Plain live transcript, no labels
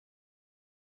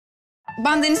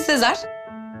Ben Deniz Sezer.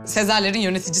 Sezerlerin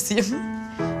yöneticisiyim.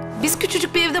 Biz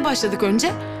küçücük bir evde başladık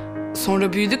önce.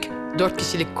 Sonra büyüdük, 4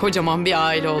 kişilik kocaman bir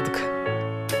aile olduk.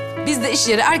 Bizde iş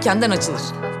yeri erkenden açılır.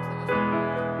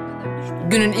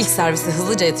 Günün ilk servisi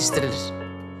hızlıca yetiştirilir.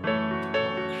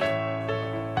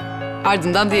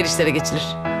 Ardından diğer işlere geçilir.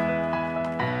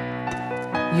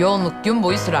 Yoğunluk gün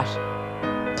boyu sürer.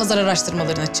 Pazar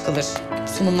araştırmalarına çıkılır.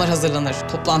 Sunumlar hazırlanır,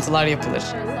 toplantılar yapılır.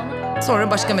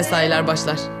 Sonra başka mesailer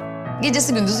başlar.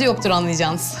 Gecesi gündüzü yoktur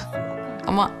anlayacağınız.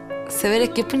 Ama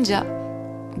severek yapınca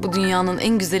bu dünyanın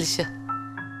en güzel işi.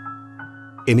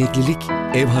 Emeklilik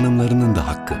ev hanımlarının da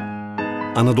hakkı.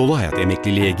 Anadolu Hayat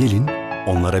emekliliğe gelin,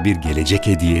 onlara bir gelecek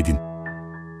hediye edin.